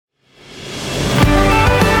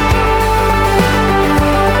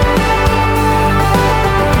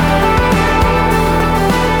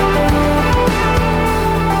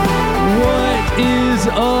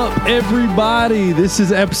everybody? This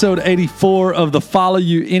is episode 84 of the Follow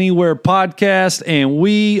You Anywhere podcast, and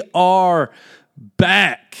we are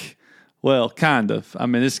back. Well, kind of. I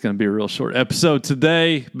mean, this is going to be a real short episode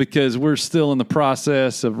today because we're still in the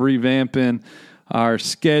process of revamping our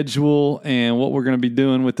schedule and what we're going to be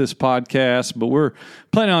doing with this podcast, but we're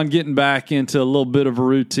planning on getting back into a little bit of a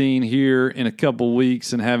routine here in a couple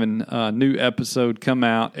weeks and having a new episode come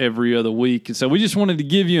out every other week. And so we just wanted to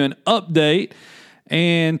give you an update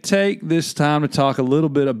and take this time to talk a little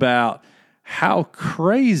bit about how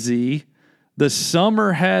crazy the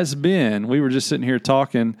summer has been. We were just sitting here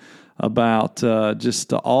talking about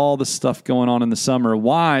just all the stuff going on in the summer,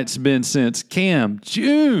 why it's been since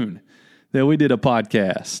June that we did a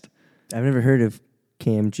podcast. I've never heard of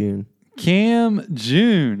Cam June. Cam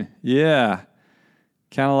June, yeah.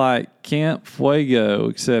 Kind of like Camp Fuego,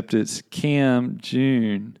 except it's Cam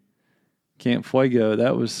June. Camp Fuego,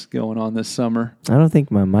 that was going on this summer. I don't think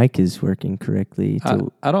my mic is working correctly.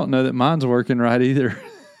 I don't know that mine's working right either.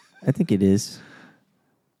 I think it is.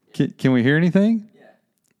 Can we hear anything?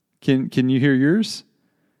 Yeah. Can you hear yours?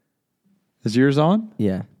 Is yours on?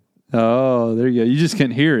 Yeah. Oh, there you go. You just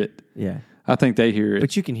can't hear it. Yeah. I think they hear it.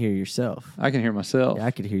 But you can hear yourself. I can hear myself. Yeah, I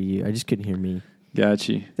could hear you. I just couldn't hear me. Got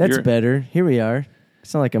you. That's better. Here we are.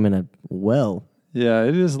 It's not like I'm in a well. Yeah,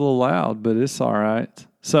 it is a little loud, but it's all right.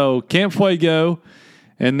 So Camp Fuego,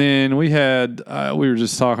 and then we were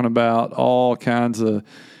just talking about all kinds of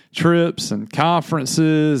trips and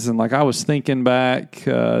conferences, and like I was thinking back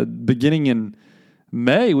beginning in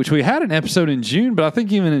May, which we had an episode in June, but I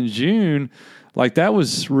think even in June, like that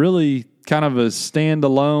was really kind of a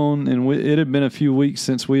standalone, and it had been a few weeks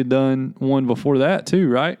since we had done one before that too,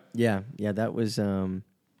 right? Yeah, that was,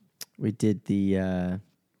 we did the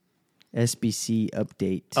SBC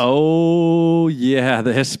update. Oh, yeah,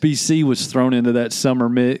 the SBC was thrown into that summer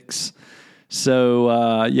mix. So,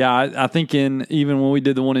 I think even when we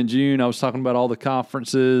did the one in June, I was talking about all the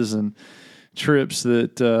conferences and trips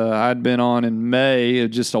that I'd been on in May,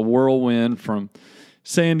 just a whirlwind from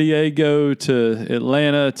San Diego to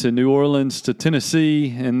Atlanta to New Orleans to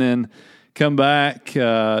Tennessee, and then come back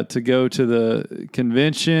to go to the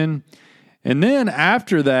convention. And then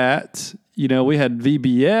after that, we had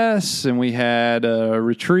VBS and we had a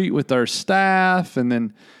retreat with our staff, and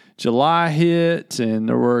then July hit, and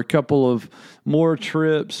there were a couple of more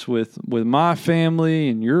trips with my family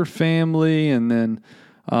and your family, and then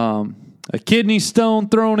a kidney stone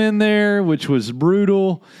thrown in there, which was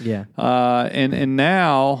brutal. Yeah. And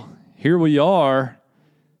now here we are.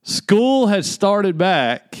 School has started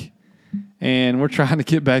back, and we're trying to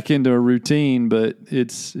get back into a routine, but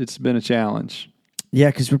it's been a challenge. Yeah,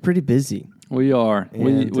 because we're pretty busy. We are.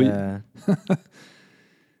 And,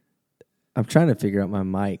 I'm trying to figure out my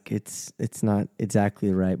mic. It's not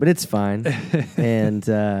exactly right, but it's fine. and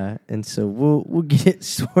so we'll get it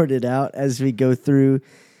sorted out as we go through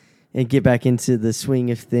and get back into the swing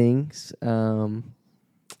of things.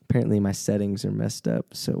 Apparently my settings are messed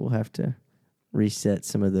up, so we'll have to reset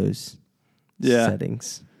some of those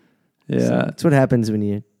settings. Yeah. So that's what happens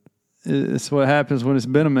when it's what happens when it's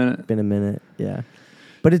been a minute. Yeah.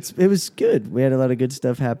 But it was good. We had a lot of good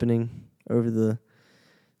stuff happening over the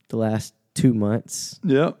last 2 months.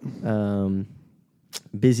 Yep.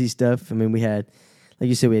 Busy stuff. I mean, we had, like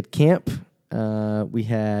you said, we had camp. We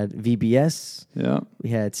had VBS. Yeah.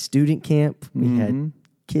 We had student camp. We had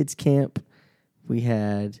kids camp. We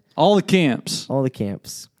had all the camps.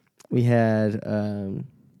 We had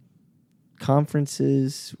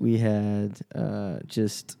conferences. We had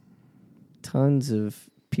just tons of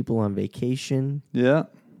people on vacation. Yeah.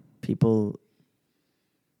 People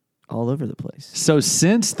all over the place. So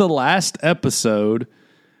since the last episode,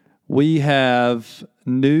 we have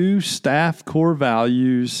new staff core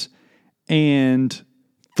values and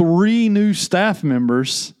 3 new staff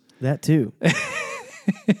members. That too.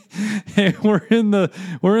 And we're in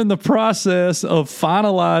the process of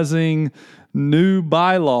finalizing new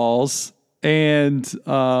bylaws and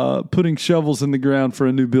putting shovels in the ground for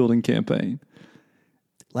a new building campaign.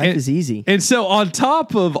 Life is easy. And so on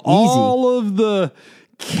top of all of the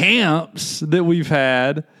camps that we've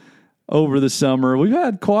had over the summer, we've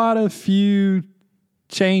had quite a few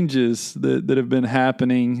changes that have been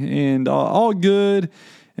happening, and all good.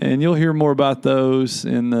 And you'll hear more about those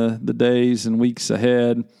in the days and weeks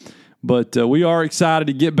ahead. But we are excited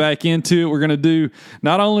to get back into it. We're going to do,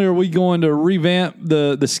 not only are we going to revamp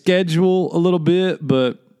the schedule a little bit,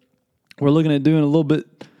 but we're looking at doing a little bit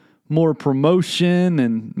more promotion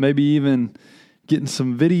and maybe even getting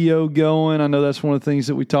some video going. I know that's one of the things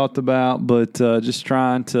that we talked about, but just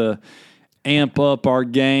trying to amp up our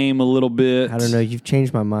game a little bit. I don't know. You've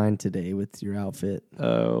changed my mind today with your outfit.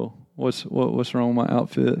 Oh, What's wrong with my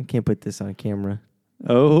outfit? I can't put this on camera.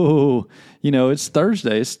 Oh, it's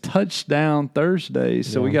Thursday. It's touchdown Thursday.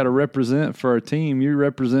 So we Yeah. got to represent for our team. You're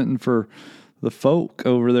representing for the folk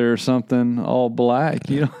over there or something, all black.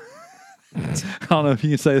 I don't know if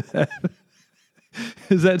you can say that.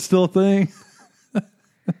 Is that still a thing?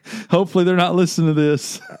 Hopefully they're not listening to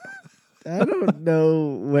this. I don't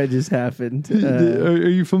know what just happened. Are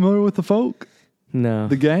you familiar with the folk? No.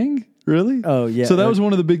 The gang? Really? Oh, yeah. So that was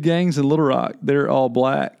one of the big gangs in Little Rock. They're all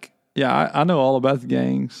black. Yeah, I know all about the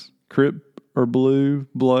gangs. Crip or blue,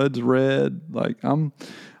 Bloods red. Like I'm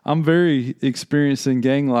very experienced in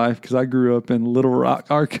gang life because I grew up in Little Rock,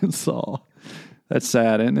 Arkansas. That's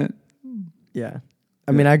sad, isn't it? Yeah.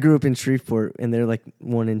 I mean, I grew up in Shreveport, and they're like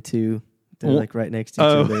 1 and 2. They're like right next to each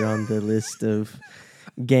other on the list of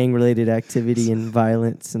gang-related activity and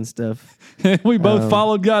violence and stuff. We both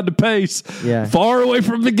followed God to Pace. Yeah. Far away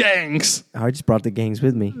from the gangs. I just brought the gangs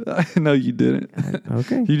with me. No, you didn't.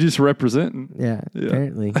 Okay. You just representing. Yeah,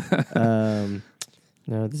 apparently.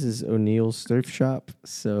 No, this is O'Neill's Surf Shop,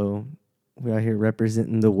 so we're out here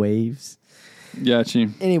representing the waves. Got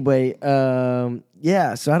you. Anyway,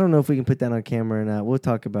 yeah, so I don't know if we can put that on camera or not. We'll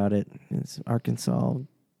talk about it. It's Arkansas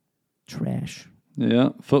trash. Yeah,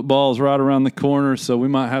 football's right around the corner, so we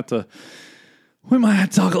might have to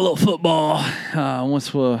talk a little football once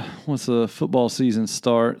the football season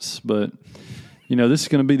starts. But this is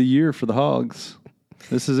going to be the year for the Hogs.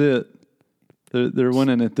 This is it. They're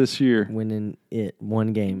winning it this year. Winning it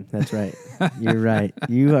 1 game. That's right. You're right.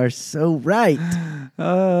 You are so right.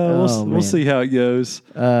 We'll see how it goes.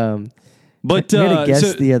 But we had a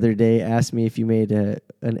guest the other day asked me if you made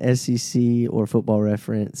an SEC or football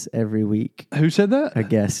reference every week. Who said that? A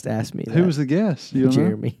guest asked me that. Who was the guest? You don't know?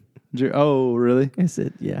 Jeremy. Oh, really? I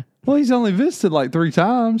said, yeah. Well, he's only visited like 3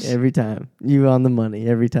 times. Every time. You on the money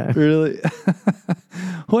every time. Really?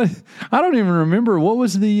 What? I don't even remember. What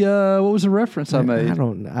was the reference I made? I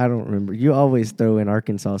don't remember. You always throw in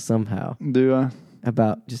Arkansas somehow. Do I?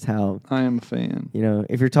 About just how I am a fan.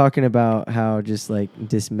 if you're talking about how just like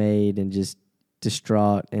dismayed and just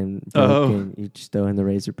distraught and broken, you just throw in the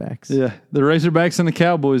Razorbacks. Yeah, the Razorbacks and the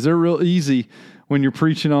Cowboys, they're real easy when you're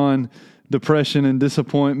preaching on depression and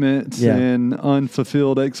disappointment and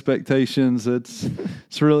unfulfilled expectations. It's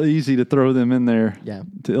real easy to throw them in there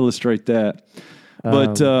to illustrate that.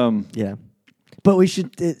 But yeah. But we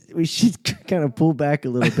should kind of pull back a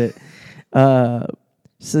little bit.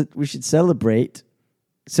 So we should celebrate.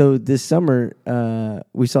 So this summer,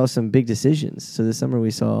 we saw some big decisions. So this summer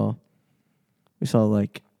we saw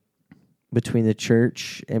like between the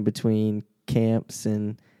church and between camps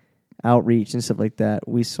and outreach and stuff like that,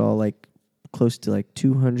 we saw like close to like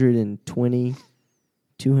 220,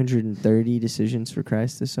 230 decisions for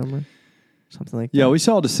Christ this summer. Something like that. Yeah, we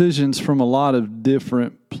saw decisions from a lot of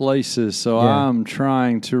different places. So I'm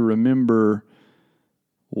trying to remember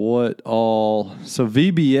what all. So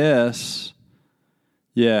VBS,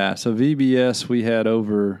 we had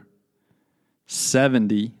over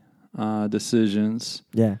 70 decisions.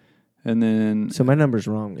 Yeah. And then, so my number's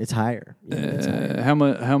wrong. It's higher. It's higher.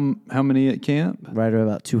 How many at camp? Right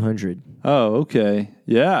about 200. Oh, okay.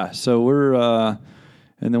 Yeah. So we're,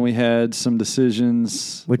 and then we had some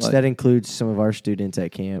decisions. Which that includes some of our students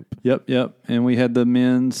at camp. Yep. And we had the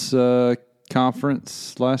men's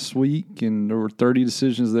conference last week, and there were 30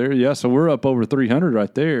 decisions there. Yeah, so we're up over 300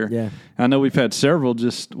 right there. Yeah. I know we've had several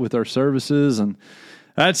just with our services, and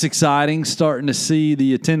that's exciting, starting to see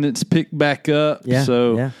the attendance pick back up. Yeah.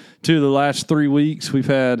 So 2 of the last 3 weeks, we've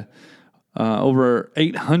had over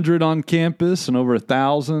 800 on campus and over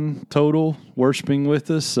 1,000 total worshiping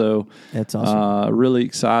with us. So that's awesome. Really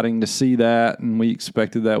exciting to see that, and we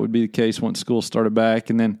expected that would be the case once school started back.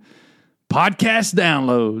 And then podcast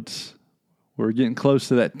downloads. We're getting close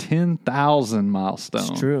to that 10,000 milestone.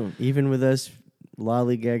 It's true. Even with us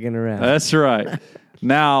lollygagging around. That's right.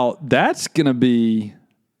 Now, that's going to be,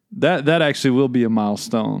 that actually will be a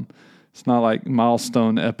milestone. It's not like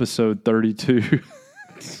milestone episode 32.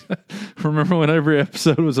 Remember when every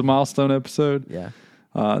episode was a milestone episode? Yeah.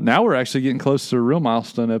 Now we're actually getting close to a real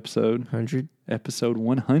milestone episode. 100? Episode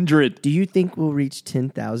 100. Do you think we'll reach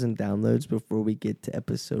 10,000 downloads before we get to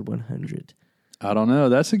episode 100? I don't know.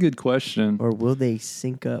 That's a good question. Or will they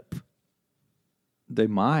sync up? They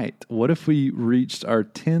might. What if we reached our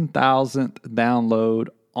 10,000th download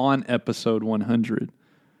on episode 100?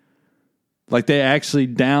 Like they actually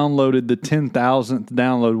downloaded the 10,000th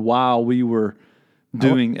download while we were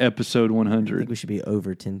doing episode I 100. think we should be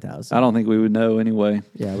over 10,000. I don't think we would know anyway.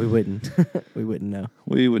 Yeah, we wouldn't. We wouldn't know.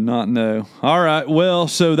 We would not know. All right. Well,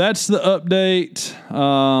 so that's the update.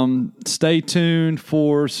 Stay tuned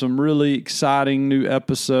for some really exciting new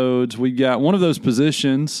episodes. We got one of those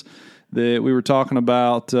positions that we were talking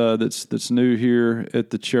about that's new here at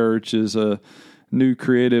the church is a new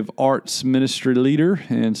creative arts ministry leader.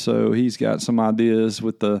 And so he's got some ideas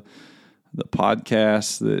with the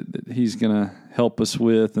podcast that he's going to help us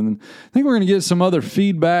with. And I think we're going to get some other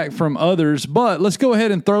feedback from others, but let's go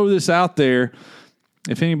ahead and throw this out there.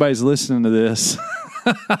 If anybody's listening to this,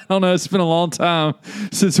 I don't know, it's been a long time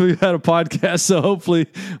since we've had a podcast, so hopefully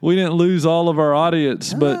we didn't lose all of our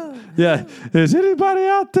audience, but yeah, is anybody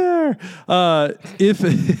out there?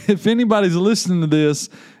 If anybody's listening to this,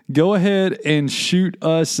 go ahead and shoot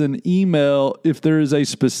us an email if there is a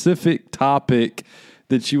specific topic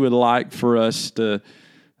that you would like for us to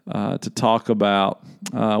talk about.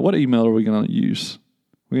 What email are we going to use?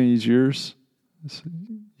 We're going to use yours?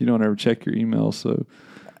 You don't ever check your email, so...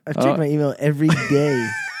 I check my email every day.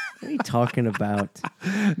 What are you talking about?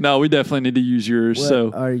 No, we definitely need to use yours. What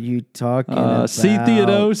so are you talking about?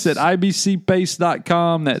 ctheodos at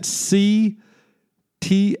ibcpace.com. That's ctheodos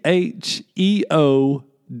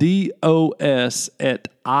at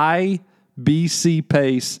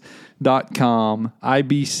ibcpace.com.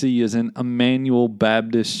 IBC is in Emmanuel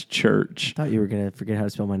Baptist Church. I thought you were going to forget how to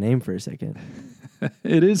spell my name for a second.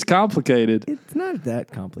 It is complicated. It's not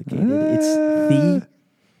that complicated. It's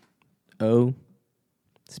Theo,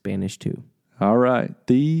 Spanish 2. All right.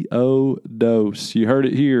 Theodos. You heard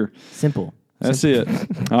it here. Simple. That's it.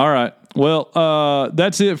 All right. Well,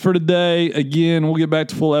 that's it for today. Again, we'll get back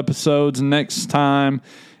to full episodes next time.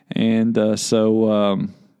 And so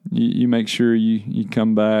you make sure you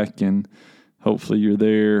come back, and hopefully you're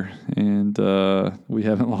there, and we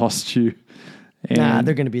haven't lost you. And,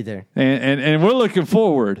 they're going to be there. And we're looking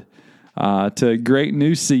forward to a great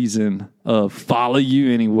new season of Follow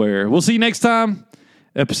You Anywhere. We'll see you next time,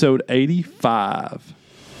 episode 85.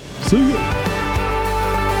 See ya.